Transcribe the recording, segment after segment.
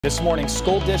This morning,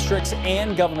 school districts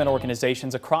and government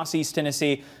organizations across East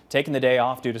Tennessee taking the day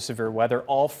off due to severe weather.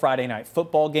 All Friday night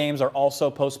football games are also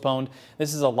postponed.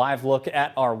 This is a live look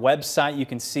at our website. You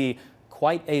can see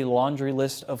quite a laundry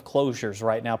list of closures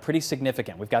right now. Pretty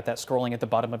significant. We've got that scrolling at the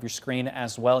bottom of your screen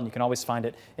as well, and you can always find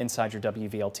it inside your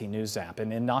WVLT News app.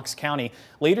 And in Knox County,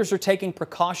 leaders are taking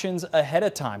precautions ahead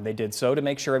of time. They did so to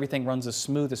make sure everything runs as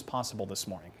smooth as possible this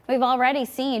morning. We've already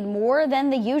seen more than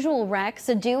the usual wrecks,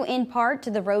 due in part to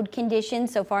the road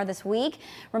conditions so far this week.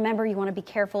 Remember, you want to be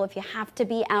careful if you have to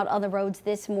be out on the roads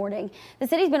this morning. The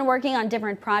city's been working on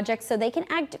different projects so they can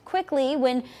act quickly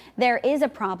when there is a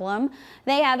problem.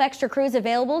 They have extra crews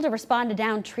available to respond to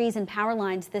downed trees and power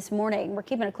lines this morning. We're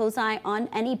keeping a close eye on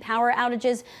any power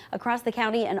outages across the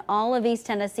county and all of East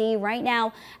Tennessee. Right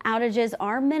now, outages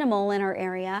are minimal in our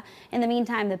area. In the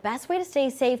meantime, the best way to stay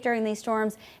safe during these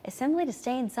storms is simply to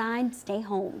stay inside, stay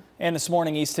home. And this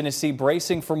morning, East Tennessee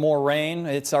bracing for more rain.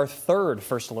 It's our third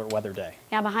first alert weather day.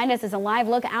 Now behind us is a live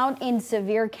look out in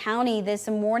Sevier County this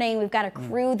morning. We've got a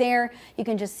crew there. You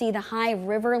can just see the high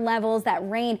river levels, that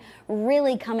rain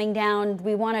really coming down.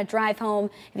 We want to drive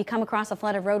home. If you come across a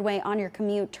flooded roadway on your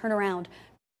commute, turn around.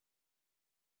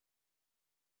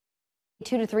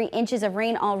 2 to 3 inches of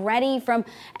rain already, from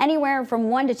anywhere from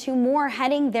 1 to 2 more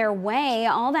heading their way.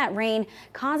 All that rain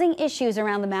causing issues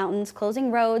around the mountains,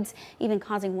 closing roads, even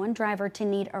causing one driver to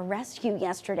need a rescue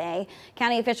yesterday.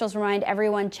 County officials remind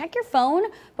everyone, check your phone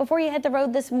before you hit the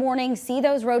road this morning. See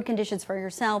those road conditions for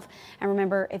yourself. And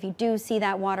remember, if you do see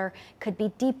that water, could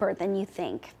be deeper than you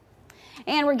think.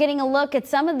 And we're getting a look at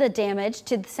some of the damage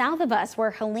to the south of us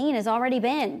where Helene has already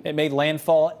been. It made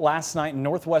landfall last night in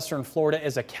northwestern Florida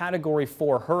as a Category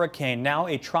 4 hurricane, now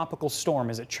a tropical storm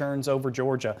as it churns over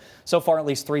Georgia. So far, at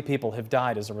least 3 people have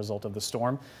died as a result of the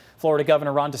storm. Florida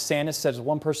Governor Ron DeSantis says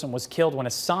one person was killed when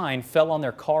a sign fell on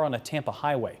their car on a Tampa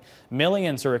highway.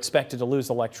 Millions are expected to lose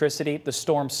electricity. The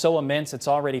storm's so immense it's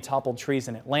already toppled trees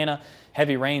in Atlanta.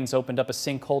 Heavy rains opened up a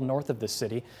sinkhole north of the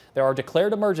city. There are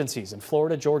declared emergencies in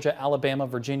Florida, Georgia, Alabama,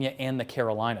 Virginia, and the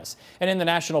Carolinas. And in the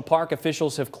national park,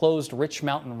 officials have closed Rich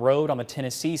Mountain Road on the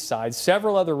Tennessee side.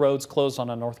 Several other roads closed on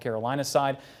the North Carolina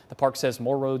side. The park says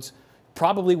more roads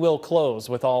probably will close,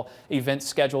 with all events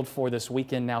scheduled for this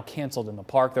weekend now canceled in the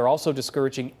park. They're also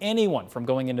discouraging anyone from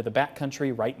going into the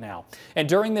backcountry right now. And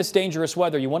during this dangerous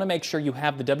weather, you want to make sure you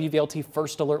have the WVLT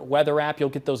First Alert weather app. You'll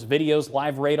get those videos,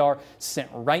 live radar sent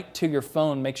right to your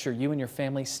phone. Make sure you and your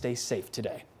family stay safe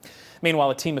today.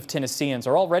 Meanwhile, a team of Tennesseans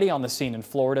are already on the scene in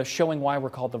Florida, showing why we're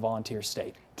called the Volunteer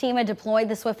State. TEMA deployed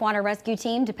the Swiftwater Rescue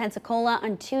Team to Pensacola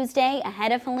on Tuesday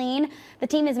ahead of Helene. The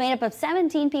team is made up of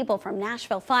 17 people from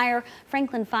Nashville Fire,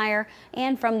 Franklin Fire,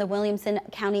 and from the Williamson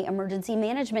County Emergency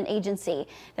Management Agency.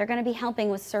 They're going to be helping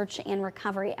with search and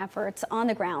recovery efforts on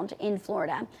the ground in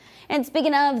Florida. And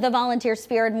speaking of the volunteer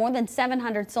spirit, more than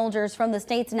 700 soldiers from the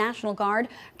state's National Guard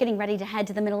are getting ready to head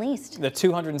to the Middle East. The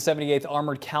 278th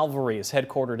Armored Cavalry is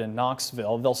headquartered in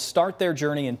Knoxville. They'll start their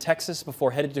journey in Texas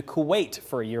before headed to Kuwait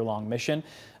for a year-long mission.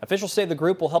 Officials say the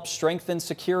group will help strengthen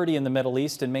security in the Middle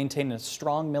East and maintain a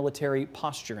strong military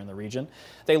posture in the region.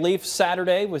 They leave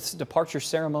Saturday with departure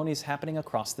ceremonies happening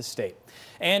across the state.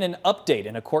 And an update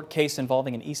in a court case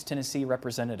involving an East Tennessee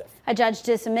representative. A judge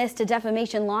dismissed a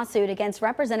defamation lawsuit against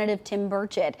Representative Tim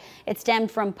Burchett. It stemmed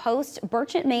from posts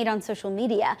Burchett made on social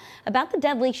media about the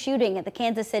deadly shooting at the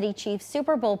Kansas City Chiefs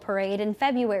Super Bowl parade in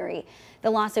February. The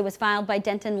lawsuit was filed by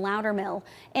Denton Loudermill.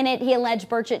 In it, he alleged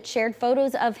Burchett shared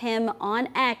photos of him on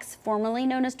X, formerly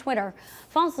known as Twitter,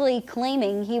 falsely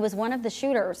claiming he was one of the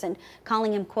shooters and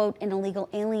calling him, quote, an illegal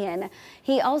alien.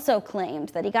 He also claimed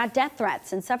that he got death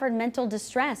threats and suffered mental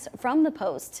distress from the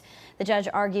posts. The judge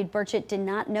argued Burchett did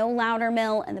not know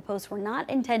Loudermill and the posts were not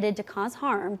intended to cause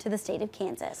harm to the state of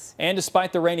Kansas. And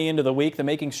despite the rainy end of the week, the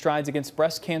Making Strides Against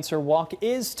Breast Cancer Walk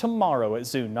is tomorrow at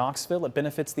Zoo Knoxville. It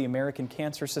benefits the American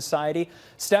Cancer Society.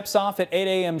 Steps off at 8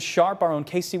 a.m. sharp. Our own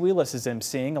Casey Wheelis is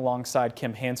emceeing alongside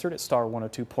Kim Hansard at Star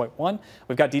 102.1.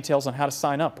 We've got details on how to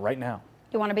sign up right now.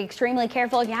 You want to be extremely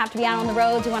careful if you have to be out on the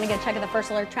roads. You want to get a check of the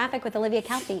First Alert traffic with Olivia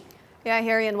Calfee. Yeah,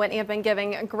 Harry and Whitney have been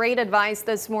giving great advice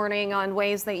this morning on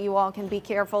ways that you all can be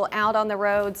careful out on the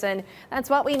roads, and that's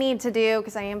what we need to do,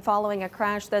 because I am following a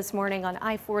crash this morning on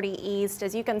I-40 East.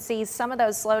 As you can see, some of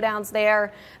those slowdowns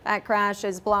there, that crash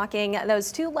is blocking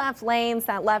those 2 left lanes.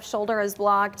 That left shoulder is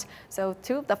blocked, so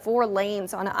 2 of the 4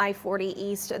 lanes on I-40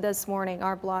 East this morning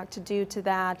are blocked due to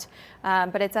that,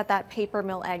 but it's at that paper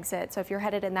mill exit, so if you're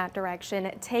headed in that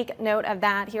direction, take note of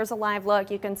that. Here's a live look.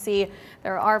 You can see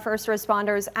there are first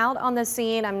responders out on on the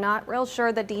scene. I'm not real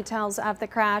sure the details of the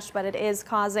crash, but it is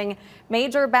causing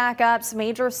major backups,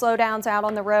 major slowdowns out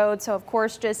on the road. So of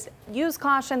course, just use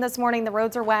caution this morning. The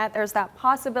roads are wet. There's that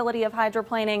possibility of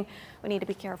hydroplaning. We need to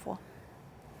be careful.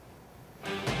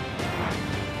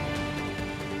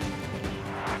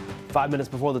 5 minutes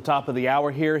before the top of the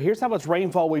hour here. Here's how much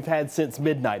rainfall we've had since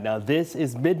midnight. Now this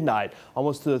is midnight,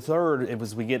 almost to a third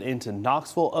as we get into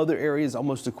Knoxville. Other areas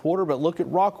almost a quarter, but look at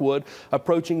Rockwood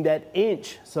approaching that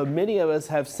inch. So many of us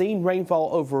have seen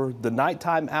rainfall over the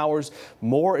nighttime hours.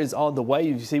 More is on the way.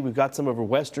 You see we've got some over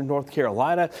western North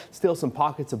Carolina. Still some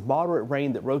pockets of moderate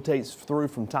rain that rotates through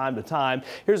from time to time.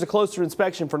 Here's a closer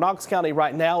inspection for Knox County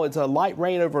right now. It's a light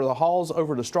rain over the Halls,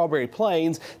 over the Strawberry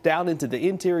Plains, down into the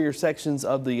interior sections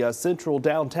of the central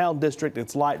downtown district.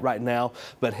 It's light right now,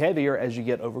 but heavier as you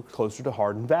get over closer to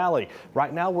Hardin Valley.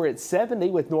 Right now we're at 70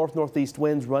 with north-northeast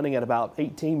winds running at about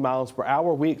 18 miles per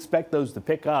hour. We expect those to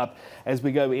pick up as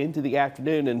we go into the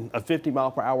afternoon, and a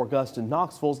 50-mile-per-hour gust in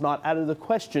Knoxville is not out of the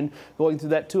question going through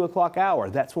that 2 o'clock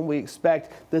hour. That's when we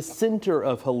expect the center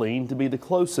of Helene to be the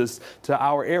closest to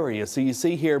our area. So you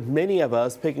see here many of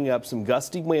us picking up some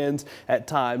gusty winds at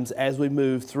times as we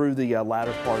move through the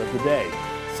latter part of the day.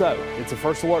 So it's a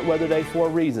first alert weather day for a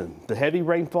reason. The heavy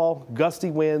rainfall, gusty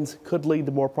winds could lead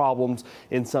to more problems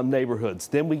in some neighborhoods.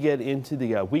 Then we get into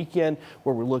the weekend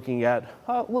where we're looking at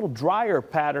a little drier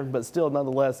pattern, but still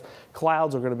nonetheless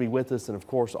clouds are going to be with us, and of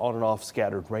course on and off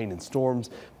scattered rain and storms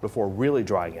before really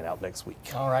drying it out next week.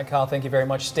 All right, Kyle, thank you very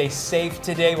much. Stay safe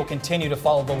today. We'll continue to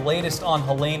follow the latest on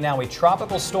Helene. Now a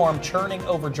tropical storm churning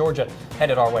over Georgia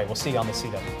headed our way. We'll see you on the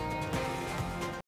CW.